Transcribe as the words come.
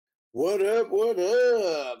What up? What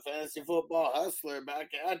up? Fantasy football hustler back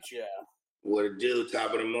at ya. What it do?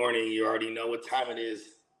 Top of the morning. You already know what time it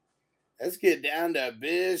is. Let's get down to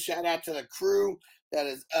biz. Shout out to the crew that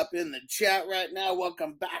is up in the chat right now.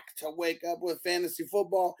 Welcome back to Wake Up with Fantasy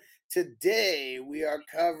Football. Today we are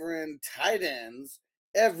covering tight ends,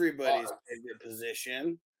 everybody's favorite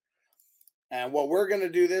position. And what we're going to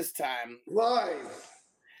do this time, Live.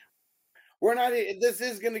 we're not, this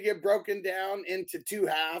is going to get broken down into two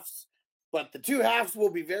halves, but the two halves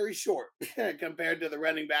will be very short compared to the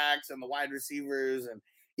running backs and the wide receivers and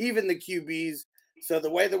even the QBs. So the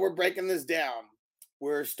way that we're breaking this down,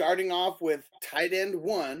 we're starting off with tight end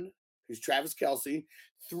 1, who's Travis Kelce,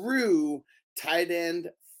 through tight end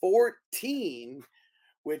 14,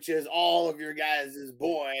 which is all of your guys'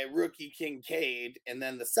 boy, rookie Kincaid. And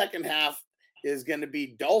then the second half is going to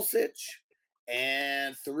be Dulcich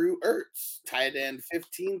and through Ertz, tight end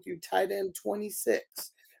 15 through tight end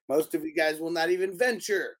 26. Most of you guys will not even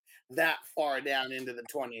venture that far down into the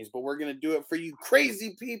 20s, but we're going to do it for you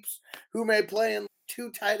crazy peeps who may play in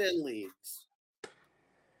 2 tight end leagues.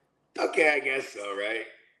 Okay, I guess so, right?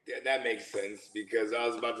 That makes sense because I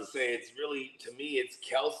was about to say it's really, to me, it's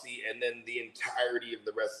Kelce and then the entirety of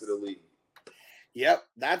the rest of the league. Yep,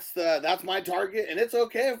 that's my target, and it's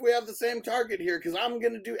okay if we have the same target here because I'm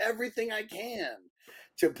going to do everything I can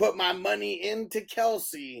to put my money into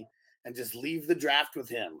Kelce and just leave the draft with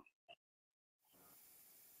him.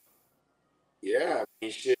 Yeah,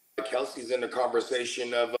 Kelce's in the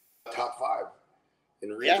conversation of top 5 in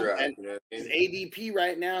redraft. Yeah, and his ADP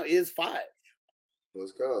right now is 5.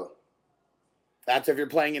 Let's go. That's if you're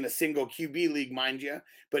playing in a single QB league, mind you.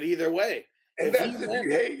 But either way, and that's if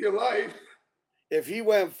you hate your life. If he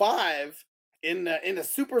went 5 in a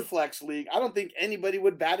super flex league, I don't think anybody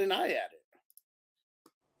would bat an eye at it.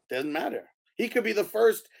 Doesn't matter. He could be the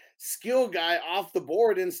first skill guy off the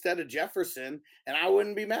board instead of Jefferson, and I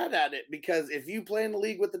wouldn't be mad at it because if you play in the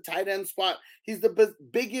league with the tight end spot, he's the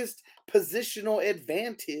biggest positional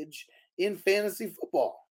advantage in fantasy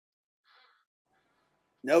football.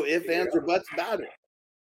 No ifs, ands, or buts about it.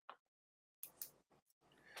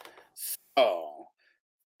 So,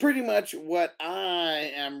 pretty much what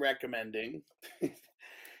I am recommending,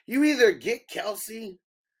 you either get Kelce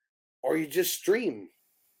or you just stream.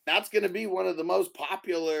 That's going to be one of the most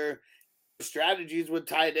popular strategies with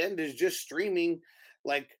tight end is just streaming.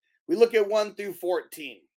 Like we look at 1 through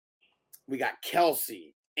 14. We got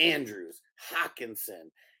Kelce, Andrews, Hockenson,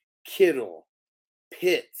 Kittle,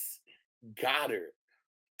 Pitts, Goddard,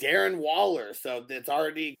 Darren Waller. So it's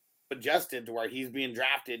already adjusted to where he's being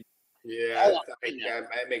drafted. Yeah,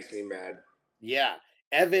 that makes me mad. Yeah.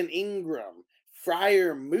 Evan Ingram,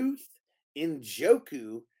 Fryer Muth,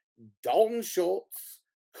 Njoku, Dalton Schultz,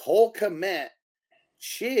 Cole Kmet,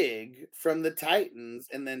 Chig from the Titans,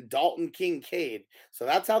 and then Dalton Kincaid. So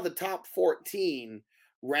that's how the top 14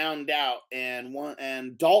 round out.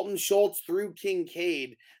 And Dalton Schultz through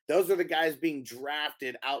Kincaid, those are the guys being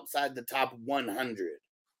drafted outside the top 100.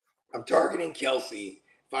 I'm targeting Kelce.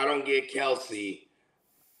 If I don't get Kelce,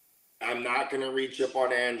 I'm not going to reach up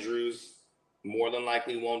on Andrews. More than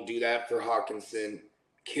likely won't do that for Hockenson.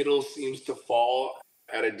 Kittle seems to fall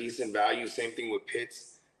at a decent value. Same thing with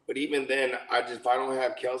Pitts. But even then, if I don't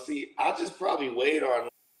have Kelce, I'll just probably wait on.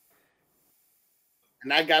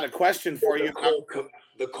 And I got a question for you.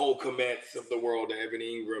 The Cole Kmets of the world, the Evan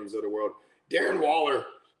Ingrams of the world. Darren Waller,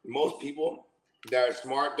 most people that are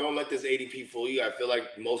smart, don't let this ADP fool you. I feel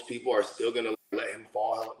like most people are still going to let him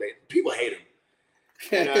fall. People hate him.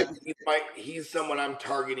 And he's someone I'm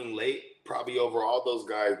targeting late, probably over all those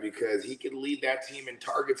guys, because he could lead that team in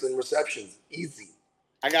targets and receptions. Easy.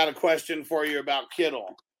 I got a question for you about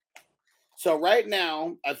Kittle. So right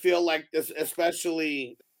now, I feel like this,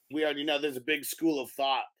 especially, we already know there's a big school of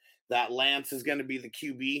thought that Lance is going to be the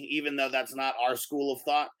QB, even though that's not our school of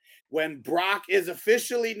thought. When Brock is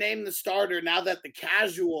officially named the starter, now that the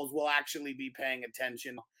casuals will actually be paying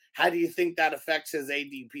attention, how do you think that affects his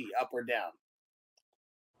ADP, up or down?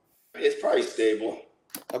 It's probably stable.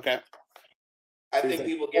 Okay. I think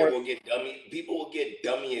people will get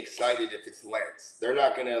dummy excited if it's Lance. They're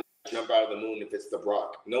not going to jump out of the moon if it's the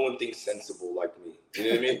Brock. No one thinks sensible like me. You know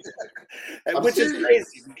what I mean? Which is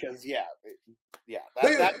crazy because, yeah.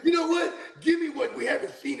 You know what? Give me what we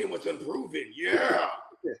haven't seen and what's unproven. Yeah.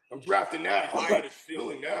 I'm drafting that high to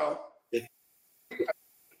ceiling now.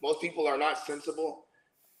 Most people are not sensible.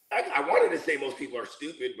 I wanted to say most people are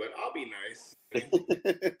stupid, but I'll be nice.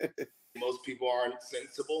 Most people aren't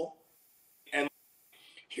sensible. And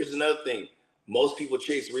here's another thing. Most people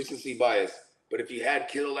chase recency bias. But if you had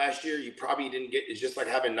Kittle last year, you probably didn't get – it's just like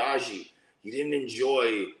having Najee. You didn't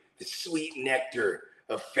enjoy the sweet nectar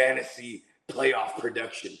of fantasy playoff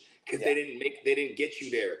production because they didn't get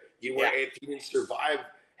you there. You were if you didn't survive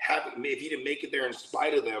if you didn't make it there in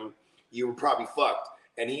spite of them, you were probably fucked.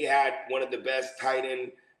 And he had one of the best tight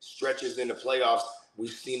end stretches in the playoffs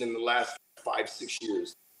we've seen in the last 5-6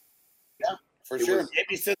 years. Yeah, for sure.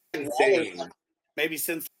 Maybe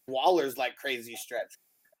since Waller's like crazy stretch.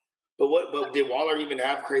 But did Waller even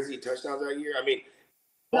have crazy touchdowns that year? I mean,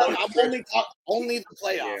 I'm only the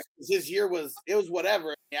playoffs. His year was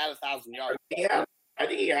whatever. He had 1,000 yards. I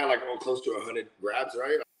think he had like close to 100 grabs,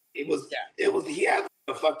 right? It was he had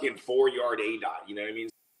a fucking 4-yard ADOT. You know what I mean?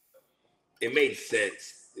 It made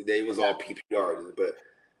sense. It was all PPR, but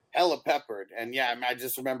hella peppered. And I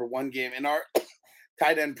just remember one game in our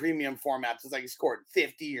tight end premium formats. It's like he scored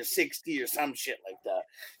 50 or 60 or some shit like that.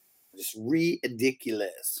 Just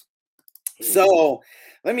ridiculous. So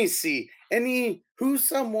let me see. Who's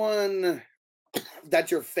someone that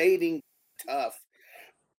you're fading tough?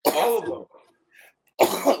 All of them.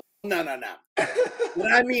 No.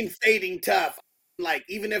 When I mean fading tough, like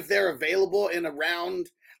even if they're available in a round,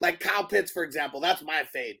 like Kyle Pitts, for example, that's my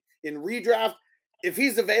fade. In redraft, if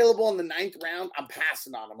he's available in the 9th round, I'm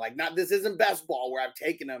passing on him. Like, this isn't best ball where I've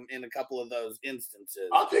taken him in a couple of those instances.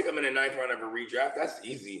 I'll take him in the 9th round of a redraft. That's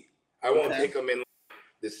easy. I won't take him in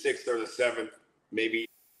the 6th or the 7th, maybe.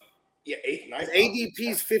 Yeah, 8th, 9th.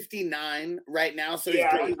 ADP's 59 right now, so he's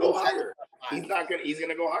going to go higher. He's going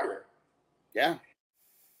to go higher. Yeah.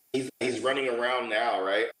 He's running around now,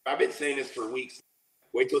 right? I've been saying this for weeks.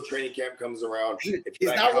 Wait till training camp comes around. He's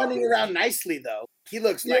not running around nicely, though. He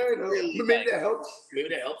looks like really. Maybe that helps. Maybe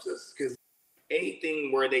that helps us because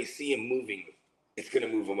anything where they see him moving, it's gonna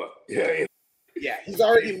move him up. Yeah, he's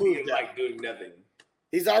already moved up. Like doing nothing.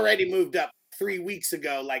 He's already moved up 3 weeks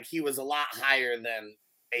ago. Like he was a lot higher than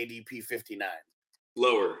ADP 59.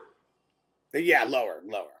 Lower. Yeah, lower.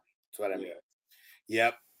 That's what I mean.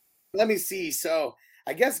 Yep. Let me see. So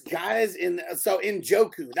I guess guys in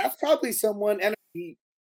Njoku, that's probably someone, and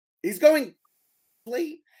he's going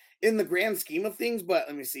late in the grand scheme of things, but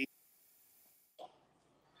let me see.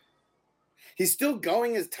 He's still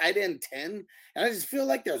going as tight end 10, and I just feel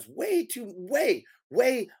like there's way too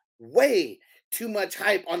much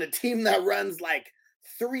hype on a team that runs like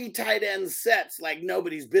 3 tight end sets like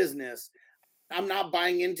nobody's business. I'm not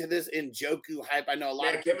buying into this Njoku hype. I know a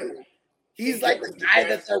lot of people. He's like the guy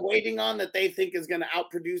that they're waiting on that they think is going to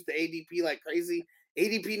outproduce the ADP like crazy.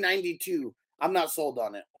 ADP 92. I'm not sold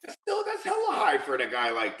on it. Still, that's hella high for a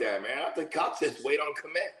guy like that, man. I think Cox says wait on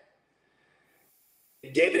commit.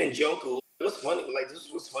 David Njoku. What's funny? Like this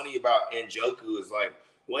was funny about Njoku is like,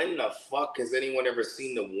 when the fuck has anyone ever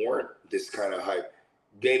seen the warrant this kind of hype?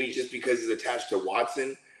 Maybe just because he's attached to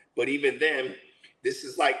Watson, but even then, this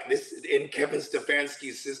is like this in Kevin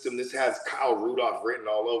Stefanski's system. This has Kyle Rudolph written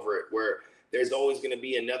all over it, where there's always going to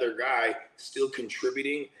be another guy still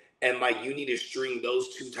contributing. And like you need to string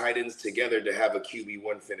those 2 tight ends together to have a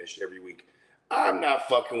QB1 finish every week. I'm not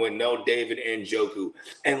fucking with no David Njoku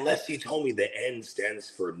unless he told me the N stands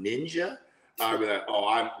for ninja. I'll be like,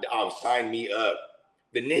 I'll sign me up.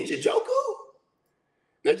 The Ninja Joku?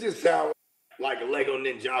 That just sounds like a Lego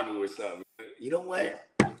Ninjago or something. You know what?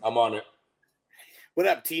 I'm on it. What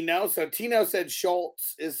up, Tino? So Tino said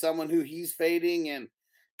Schultz is someone who he's fading and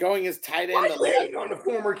going as tight end. Why on the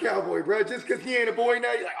former Cowboy, bro? Just because he ain't a boy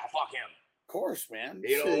now, you're like, oh, fuck him. Of course, man.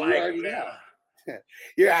 You don't like him now.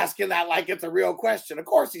 You're asking that like it's a real question. Of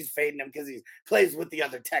course he's fading him because he plays with the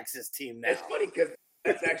other Texas team now. It's funny because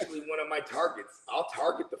that's actually one of my targets. I'll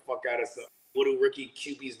target the fuck out of some. What do rookie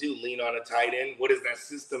QBs do? Lean on a tight end. What is that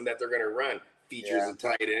system that they're going to run? Features a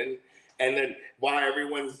tight end. And then while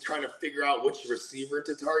everyone's trying to figure out which receiver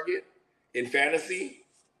to target in fantasy,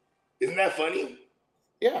 isn't that funny?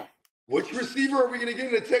 Yeah. Which receiver are we going to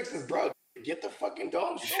get into Texas, bro? Get the fucking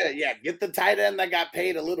dog shit. Yeah, get the tight end that got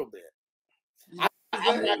paid a little bit.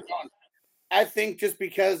 I think just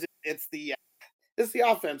because it's the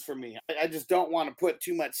offense for me. I just don't want to put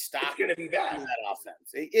too much stock. It's going to be bad. In that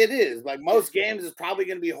offense. It is. Like most games, it's probably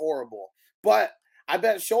going to be horrible. But I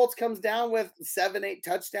bet Schultz comes down with 7-8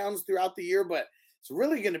 touchdowns throughout the year, but it's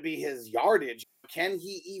really going to be his yardage. Can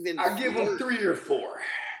he even? I'll give him 3 or 4.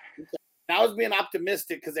 I was being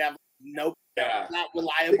optimistic because they have not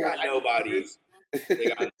reliable. They got nobody.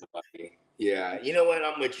 Yeah, you know what?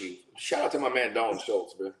 I'm with you. Shout out to my man Dalton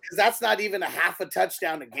Schultz, bro. Because that's not even a half a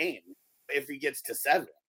touchdown a game if he gets to 7.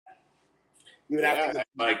 You would have to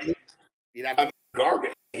you'd have to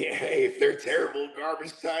garbage. Hey, if they're terrible,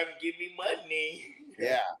 garbage time, give me money.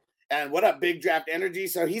 Yeah. And what up, Big Draft Energy?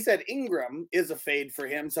 So he said Ingram is a fade for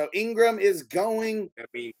him. So Ingram is going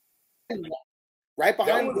right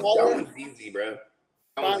behind Waller. That one's easy, bro.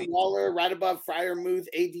 Von Waller, right above Freiermuth,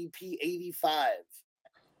 ADP 85.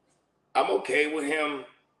 I'm okay with him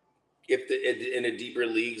in the deeper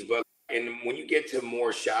leagues, but when you get to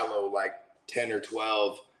more shallow, like 10 or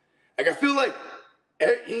 12, like I feel like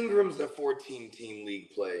Ingram's a 14-team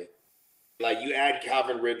league play. Like you add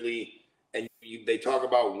Calvin Ridley, and they talk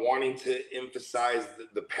about wanting to emphasize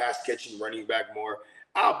the pass catching running back more.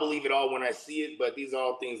 I'll believe it all when I see it, but these are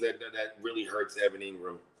all things that really hurts Evan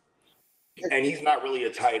Ingram. And he's not really a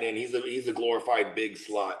tight end. He's a glorified big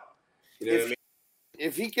slot. You know what I mean?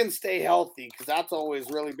 If he can stay healthy, because that's always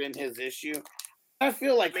really been his issue. I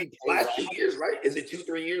feel like last 2 years, right? Is it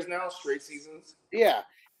 2-3 years now? Straight seasons? Yeah.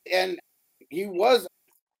 And he was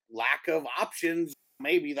lack of options.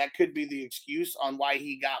 Maybe that could be the excuse on why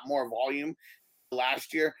he got more volume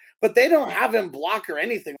last year. But they don't have him block or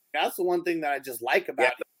anything. That's the one thing that I just like about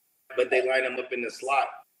it. But they line him up in the slot.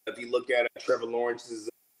 If you look at it, Trevor Lawrence's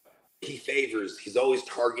he favors. He's always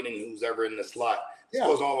targeting who's ever in the slot. This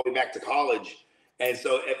goes all the way back to college. And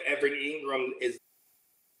so if Evan Ingram is,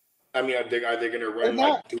 I mean, are they going to run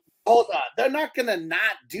hold on. They're not going to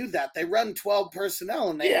not do that. They run 12 personnel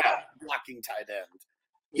and they have blocking tight end.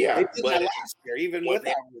 Yeah. They did that last year, even with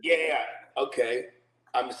that. Yeah. Okay.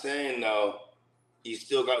 I'm saying, though, you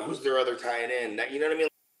still got, who's their other tight end? You know what I mean?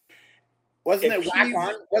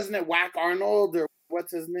 Wasn't it Wack Arnold or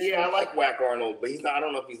what's his name? Yeah, I like Wack Arnold, but he's not. I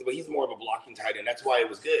don't know if he's more of a blocking tight end. That's why it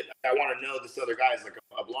was good. I want to know this other guy's like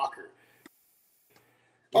a blocker.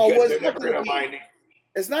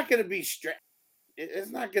 It's not going to be strange.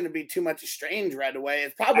 It's not going to be too much strange right away.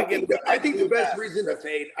 It's probably going to be. I think the best reason to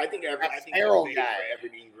fade. I think Evan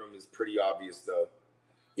Ingram is pretty obvious, though.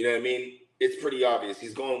 You know what I mean? It's pretty obvious.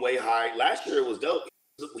 He's going way high. Last year it was dope.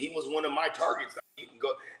 He was one of my targets. You can go.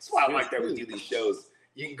 That's why I like that we do these shows.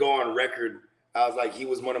 You can go on record. I was like, he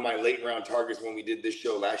was one of my late round targets when we did this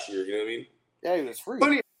show last year. You know what I mean? Yeah, he was free.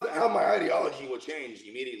 Funny how my ideology will change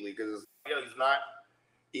immediately because he's not.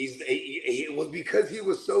 It was because he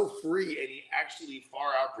was so free and he actually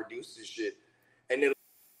far outproduced his shit. And then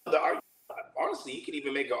honestly, you could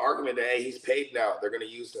even make an argument that hey, he's paid now. They're going to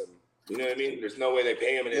use him. You know what I mean? There's no way they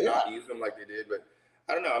pay him and then not use him like they did. But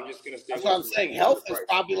I don't know. I'm just going to stay. That's what I'm saying. Health is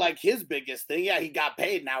probably like his biggest thing. Yeah, he got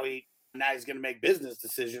paid. Now he's going to make business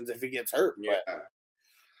decisions if he gets hurt. Yeah. But,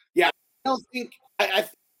 yeah, I don't think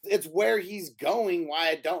it's where he's going. Why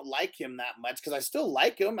I don't like him that much because I still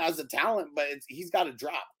like him as a talent, but he's got to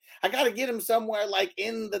drop. I got to get him somewhere like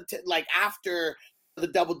in the like after the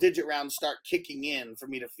double-digit rounds start kicking in for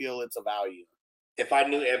me to feel it's a value. If I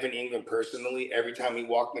knew Evan Ingram personally, every time he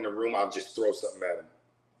walked in a room, I'd just throw something at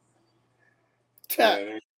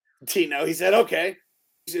him. Tino, he said, okay,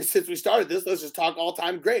 since we started this, let's just talk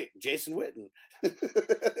all-time great, Jason Witten.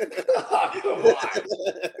 Come on.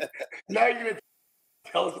 Now you're going to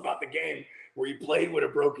tell us about the game where he played with a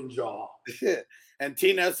broken jaw. And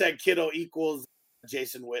Tino said Kittle equals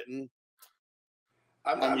Jason Witten.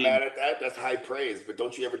 I'm not mad at that. That's high praise, but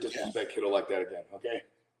don't you ever disrespect Kittle like that again, okay?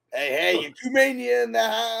 Hey, Yakumania in the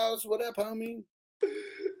house. What up, homie?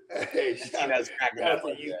 Hey, Tina's cracking up.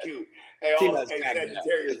 That's you cute. Hey,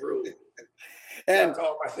 Sagittarius rule. And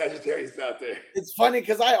all my Sagittarius out there. It's funny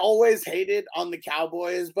because I always hated on the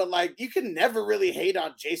Cowboys, but like you can never really hate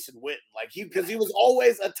on Jason Witten, like because he was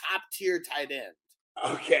always a top tier tight end.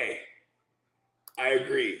 Okay, I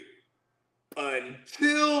agree.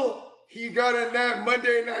 Until he got in that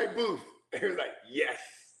Monday night booth, he was like, "Yes,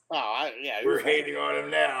 we're hating on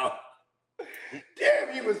him now."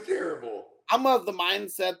 Damn, he was terrible. I'm of the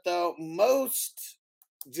mindset though. Most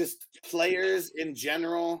just players in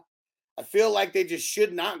general. I feel like they just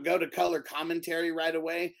should not go to color commentary right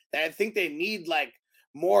away. I think they need like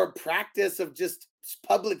more practice of just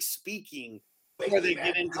public speaking before they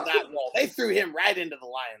get into that role. They threw him right into the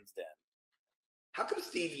lion's den. How come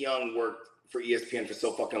Steve Young worked for ESPN for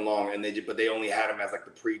so fucking long but they only had him as like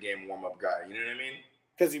the pregame warm-up guy? You know what I mean?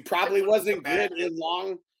 Because he probably wasn't good in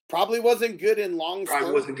long. Probably wasn't good in long.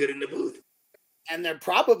 Probably wasn't good in the booth. And they're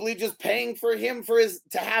probably just paying for him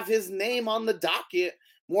to have his name on the docket.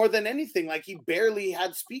 More than anything, like he barely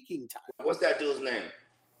had speaking time. What's that dude's name?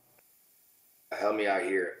 Help me out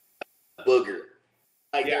here. Booger.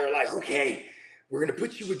 Like they were like, okay, we're gonna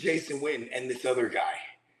put you with Jason Witten and this other guy,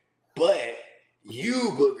 but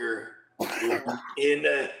you, Booger, in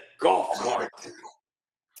a golf cart.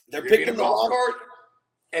 They're picking the golf cart,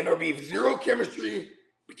 and there'll be zero chemistry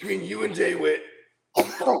between you and Jay Witt.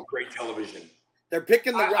 Great television. They're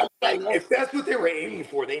picking the wrong. If that's what they were aiming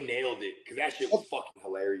for, they nailed it because that shit was fucking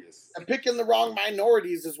hilarious. They're picking the wrong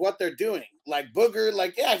minorities, is what they're doing. Like Booger,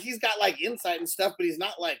 like he's got like insight and stuff, but he's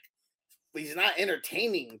not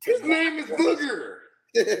entertaining. His name is Booger.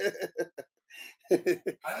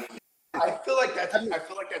 I feel like that's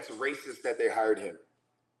racist that they hired him.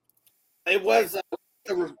 It was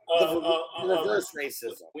the reverse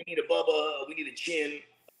racism. We need a Bubba. We need a Chin.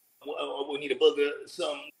 We need a Booger.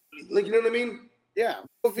 Some, like, you know what I mean? Yeah.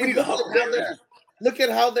 Look at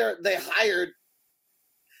how they hired.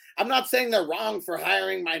 I'm not saying they're wrong for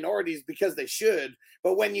hiring minorities because they should,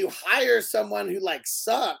 but when you hire someone who like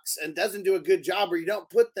sucks and doesn't do a good job, or you don't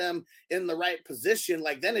put them in the right position,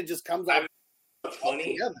 like then it just comes out. What's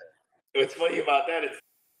funny? What's funny about that is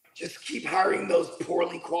just keep hiring those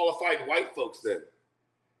poorly qualified white folks. Then,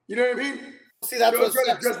 you know what I mean? See, that's what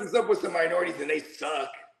trying to dress us up with some minorities and they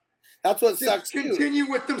suck. That's what sucks. Continue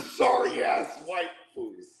with them sorry ass white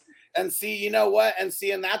fools. And see, you know what? And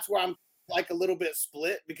that's where I'm like a little bit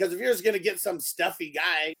split, because if you're just gonna get some stuffy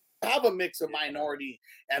guy, have a mix of minority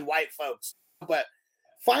and white folks, but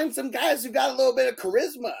find some guys who got a little bit of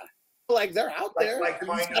charisma. Like they're out there.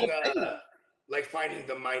 Like finding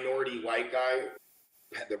the minority white guy,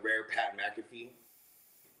 the rare Pat McAfee.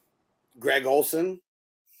 Greg Olson.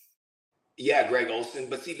 Yeah, Greg Olson.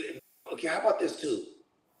 But see, okay, how about this too?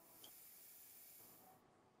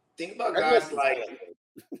 Think about guys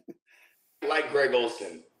like Greg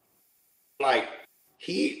Olson. Like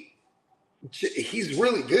he's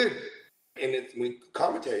really good in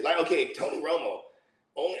commentary. Like, okay, Tony Romo,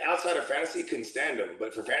 only outside of fantasy couldn't stand him,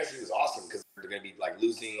 but for fantasy he was awesome because they're gonna be like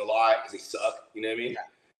losing a lot because they suck. You know what I mean? Yeah.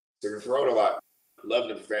 So they're throwing a lot. Loved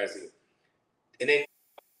him for fantasy, and then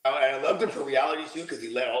I loved him for reality too because he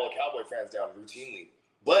let all the Cowboy fans down routinely.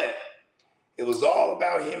 But it was all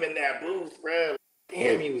about him in that booth, bro.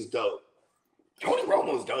 Damn, he was dope. Tony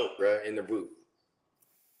Romo's dope, bro, in the booth.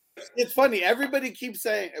 It's funny. Everybody keeps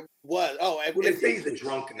saying, "What? Oh, they say he's a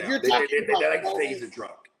drunk now. They like to say he's a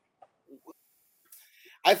drunk."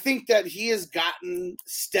 I think that he has gotten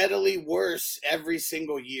steadily worse every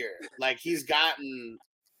single year. Like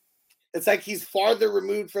it's like he's farther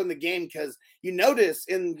removed from the game, because you notice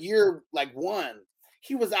in year like 1,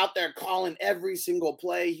 he was out there calling every single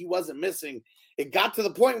play. He wasn't missing. It got to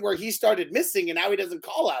the point where he started missing, and now he doesn't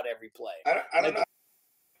call out every play. I don't know.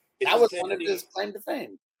 That was one of his claim to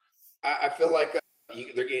fame. I feel like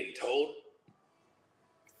they're getting told.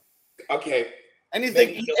 Okay.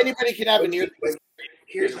 Anybody can have an ear.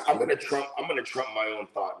 I'm gonna trump my own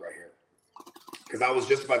thought right here, because I was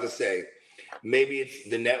just about to say maybe it's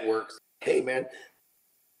the networks. Hey man,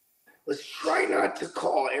 let's try not to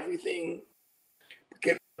call everything.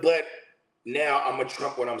 But now I'm gonna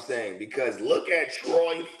trump what I'm saying, because look at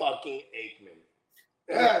Troy fucking Aikman.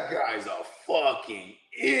 That guy's a fucking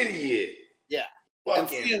idiot. Yeah.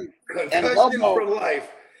 Fucking concussion for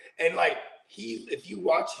life. And like if you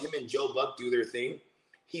watch him and Joe Buck do their thing,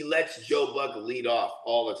 he lets Joe Buck lead off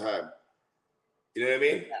all the time. You know what I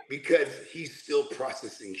mean? Yeah. Because he's still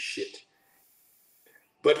processing shit.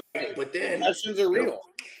 But then questions are real.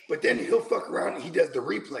 But then he'll fuck around and he does the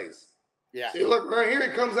replays. Yeah. So you look right here,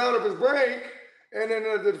 he comes out of his break, and then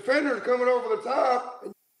the defender's coming over the top.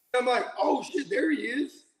 And I'm like, oh shit, there he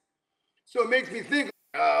is. So it makes me think,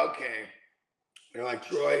 oh, okay. They're like,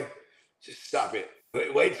 Troy, just stop it.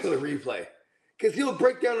 Wait till the replay. Because he'll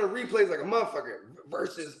break down the replays like a motherfucker.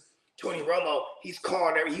 Versus Tony Romo, he used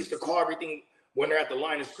to call everything when they're at the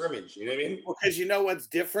line of scrimmage. You know what I mean? Well, because you know what's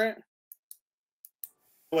different?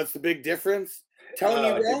 What's the big difference? Tony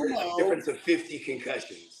Romo. Difference of 50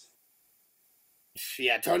 concussions.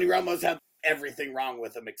 Yeah, Tony Romo's had everything wrong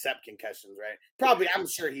with him except concussions, right? Probably, I'm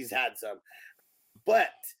sure he's had some. But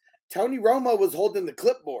Tony Romo was holding the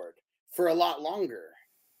clipboard for a lot longer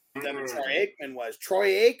than Troy Aikman was. Troy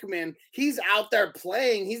Aikman, he's out there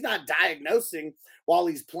playing. He's not diagnosing while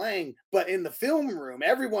he's playing, but in the film room,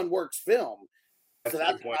 everyone works film. So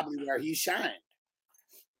that's probably where he shined.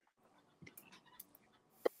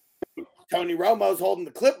 Tony Romo's holding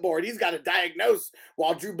the clipboard. He's got to diagnose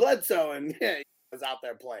while Drew Bledsoe and he was out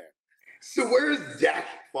there playing. So where does Dak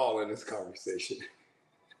fall in this conversation?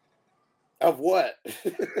 Of what?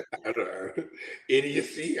 I don't know.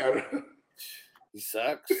 Idiocy? I don't know. He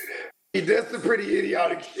sucks. He does some pretty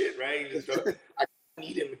idiotic shit, right? I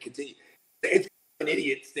need him to continue. It's an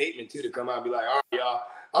idiot statement, too, to come out and be like, all right, y'all,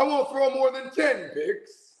 I won't throw more than 10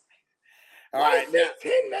 picks. All right. Now,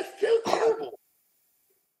 10? That's still terrible.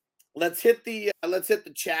 Let's hit the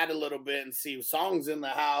chat a little bit and see. Song's in the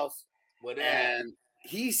house. And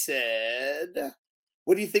he said,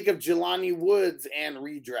 what do you think of Jelani Woods and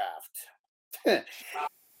redraft?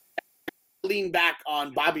 Lean back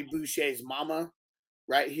on Bobby Boucher's Mama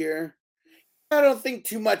right here. I don't think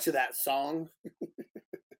too much of that song.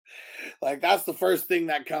 Like, that's the first thing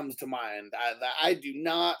that comes to mind. I do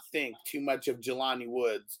not think too much of Jelani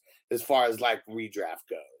Woods as far as like redraft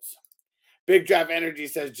goes. Big Draft Energy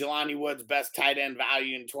says Jelani Woods best tight end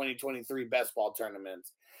value in 2023 best ball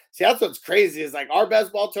tournaments. See, that's what's crazy is like our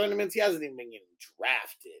best ball tournaments, he hasn't even been getting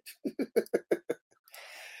drafted.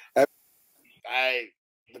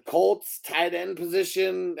 The Colts tight end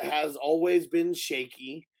position has always been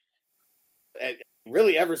shaky.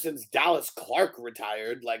 Really, ever since Dallas Clark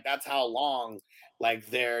retired, like that's how long like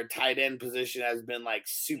their tight end position has been like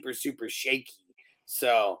super, super shaky.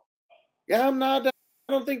 So yeah, I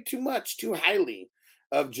don't think too highly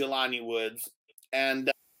of Jelani Woods.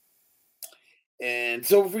 And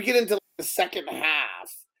so if we get into the second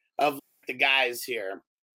half of the guys here,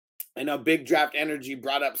 I know Big Draft Energy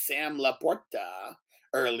brought up Sam Laporta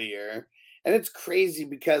earlier, and it's crazy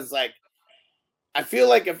because like I feel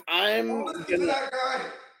like if I'm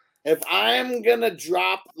gonna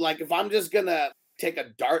drop, like if I'm just gonna take a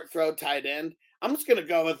dart throw tight end, I'm just gonna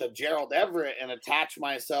go with a Gerald Everett and attach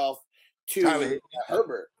myself to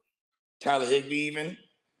Herbert. Tyler Higbee, even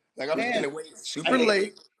like I'm just gonna wait super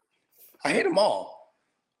late. I hate them all,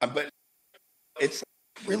 but it's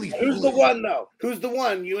really who's the one though? Who's the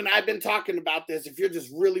one? You and I've been talking about this. If you're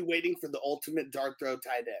just really waiting for the ultimate dart throw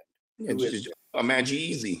tight end, man,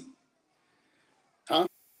 G-Eazy. Huh?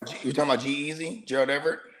 You're talking about G-Eazy, Gerald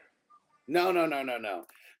Everett? No.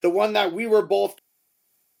 The one that we were both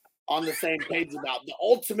on the same page about, the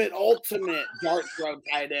ultimate dart throw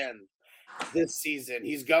tight end this season.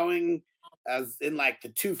 He's going as in like the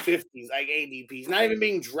 250s, like ADP. He's not even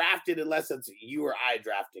being drafted unless it's you or I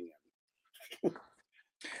drafting him.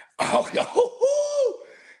 Oh no!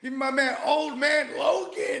 Even my man, old man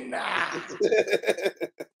Logan.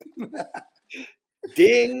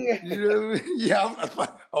 Ding. Yeah, I'm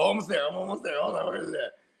almost there. Hold on, where is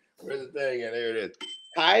that? Where's the thing? Yeah, there it is.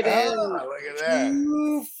 Tight end. Look at that.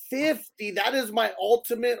 250. That is my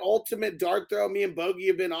ultimate dart throw. Me and Bogey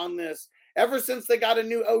have been on this ever since they got a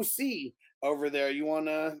new OC over there. You want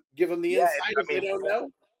to give them the insight if they don't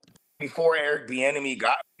know? Before Eric Bieniemy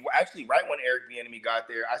got, actually right when Eric Bieniemy got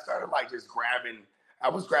there, I started like just grabbing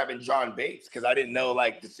John Bates because I didn't know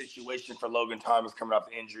like the situation for Logan Thomas coming off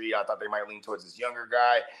the injury. I thought they might lean towards this younger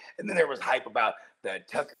guy. And then there was hype about the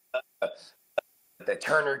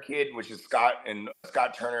Turner kid, which is Scott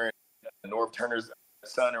Turner and Norv Turner's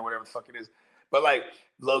son or whatever the fuck it is. But like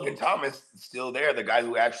Logan Thomas is still there, the guy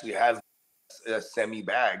who actually has a semi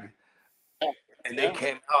bag. And they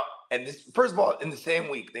came out, and this, first of all, in the same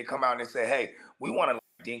week, they come out and they say, hey, we want to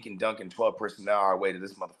dink and dunk in 12 personnel our way to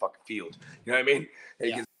this motherfucking field. You know what I mean?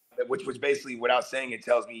 Yeah. Which basically, without saying it,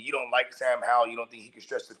 tells me you don't like Sam Howell. You don't think he can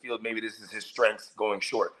stretch the field. Maybe this is his strengths going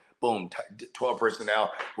short. Boom, 12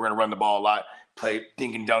 personnel. We're going to run the ball a lot, play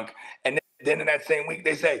dink and dunk. And then in that same week,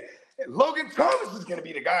 they say, Logan Thomas is going to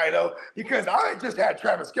be the guy, though, because I just had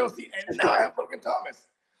Travis Kelce, and now I have Logan Thomas.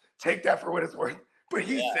 Take that for what it's worth. But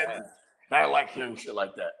he said it. And I like hearing shit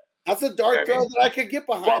like that. That's a dart throw that I could get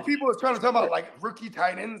behind. While people are trying to talk about like rookie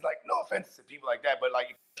tight ends, like no offense to people like that, but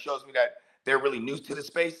like it shows me that they're really new to the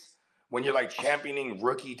space when you're like championing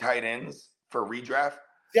rookie tight ends for redraft.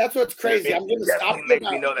 That's what's crazy. I'm going to stop you. Make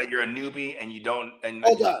me know that you're a newbie and you don't. And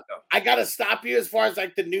hold on. I got to stop you as far as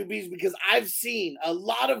like the newbies because I've seen a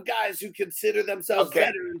lot of guys who consider themselves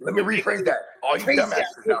veterans. Let me rephrase that. All you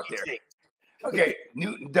dumbasses out there. Okay,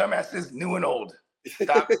 new dumbasses, new and old.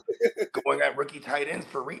 Stop going at rookie tight ends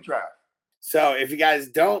for redraft. So if you guys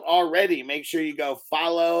don't already, make sure you go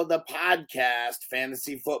follow the podcast,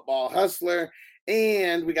 Fantasy Football Hustler.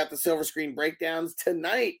 And we got the silver screen breakdowns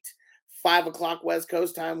tonight, 5 o'clock West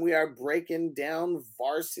Coast time. We are breaking down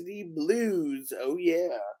Varsity Blues. Oh,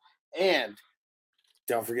 yeah. And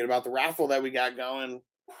don't forget about the raffle that we got going.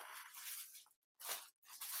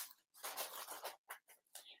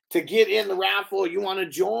 To get in the raffle, you want to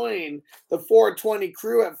join the 420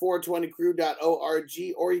 crew at 420crew.org,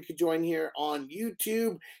 or you could join here on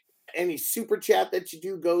YouTube. Any super chat that you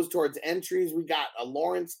do goes towards entries. We got a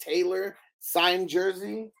Lawrence Taylor signed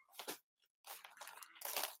jersey.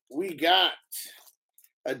 We got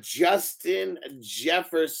a Justin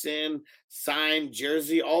Jefferson signed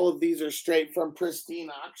jersey. All of these are straight from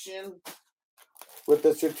Pristine Auction with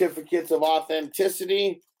the certificates of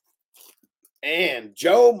authenticity. And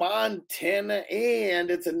Joe Montana,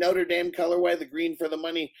 and it's a Notre Dame colorway, the green for the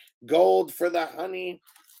money, gold for the honey.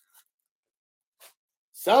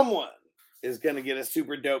 Someone is going to get a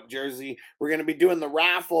super dope jersey. We're going to be doing the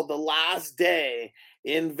raffle the last day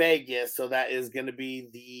in Vegas. So that is going to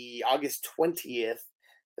be the August 20th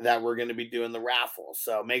that we're going to be doing the raffle.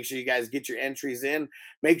 So make sure you guys get your entries in.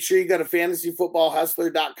 Make sure you go to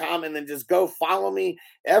fantasyfootballhustler.com and then just go follow me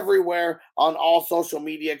everywhere on all social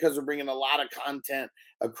media because we're bringing a lot of content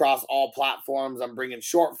across all platforms. I'm bringing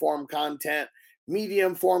short form content,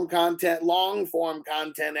 medium form content, long form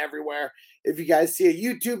content everywhere. If you guys see a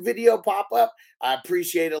YouTube video pop up, I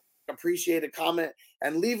appreciate a comment,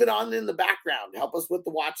 and leave it on in the background. Help us with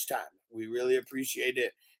the watch time. We really appreciate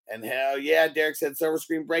it. And hell yeah, Derek said Silver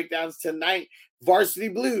Screen Breakdowns tonight. Varsity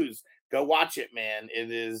Blues. Go watch it, man.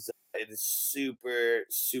 It is super,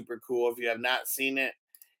 super cool if you have not seen it.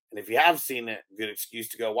 And if you have seen it, good excuse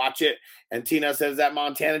to go watch it. And Tino says that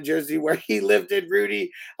Montana jersey where he lifted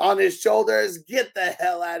Rudy on his shoulders. Get the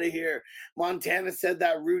hell out of here. Montana said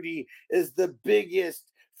that Rudy is the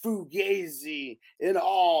biggest fugazi in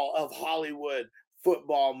all of Hollywood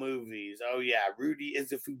football movies. Oh, yeah, Rudy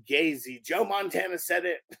is a fugazi. Joe Montana said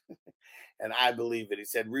it. And I believe it. He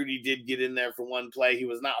said Rudy did get in there for one play. He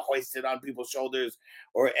was not hoisted on people's shoulders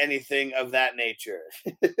or anything of that nature.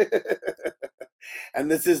 And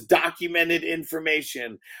this is documented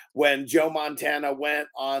information. When Joe Montana went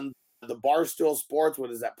on the Barstool Sports, what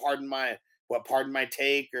is that? Pardon My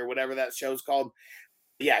Take, or whatever that show's called.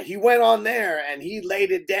 Yeah, he went on there and he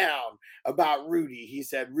laid it down about Rudy. He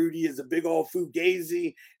said Rudy is a big old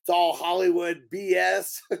fugazi. It's all Hollywood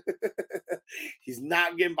BS. He's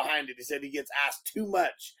not getting behind it. He said he gets asked too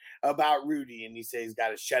much about Rudy, and he said he's got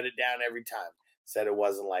to shut it down every time. Said it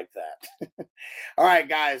wasn't like that. All right,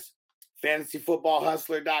 guys,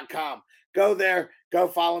 fantasyfootballhustler.com. Go there. Go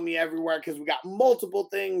follow me everywhere because we got multiple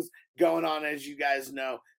things going on, as you guys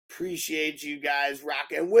know. Appreciate you guys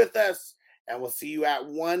rocking with us. And we'll see you at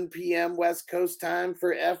 1 p.m. West Coast time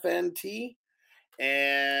for FNT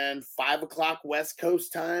and 5 o'clock West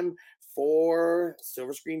Coast time for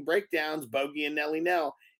Silver Screen Breakdowns. Bogey and Nelly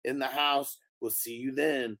Nell in the house. We'll see you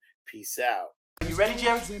then. Peace out. You ready,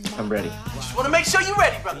 Jerry? I'm ready. Just want to make sure you're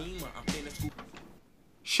ready, brother.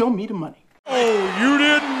 Show me the money. Oh, you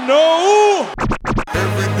didn't know?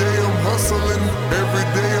 Every day I'm hustling. Every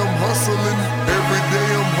day I'm hustling. Every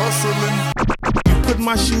day I'm hustling. Put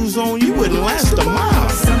my shoes on, you wouldn't last a mile.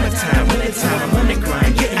 Summertime, wintertime, I'm on the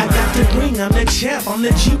grind. Yeah, I got the ring, I'm the champ, I'm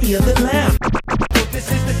the genie of the lamp. This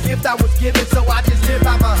is the gift I was given, so I just live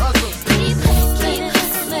by my hustle.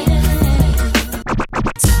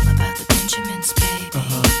 It's all about the Benjamins, baby.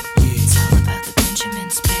 Yeah. It's all about the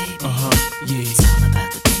Benjamins, baby. Yeah. It's all about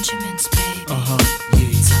the Benjamins, baby.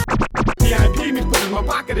 Yeah, I keep me put in my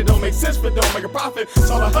pocket, it don't make sense, but don't make a profit. It's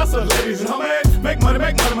all a hustle, ladies and homies. Make money,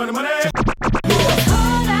 money, money, money.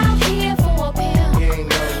 Call out here for a pill.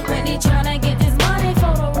 When he tryna get this money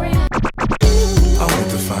for the real. I want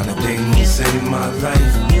to find a thing to save my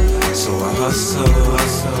life, so I hustle.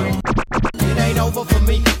 It ain't over for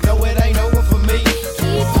me. No, it ain't over for me.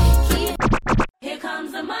 Here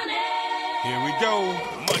comes the money. Here we go.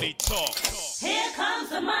 Money talk. Here comes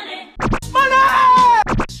the money.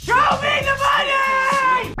 Show me the money!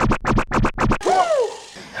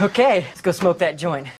 Okay, let's go smoke that joint.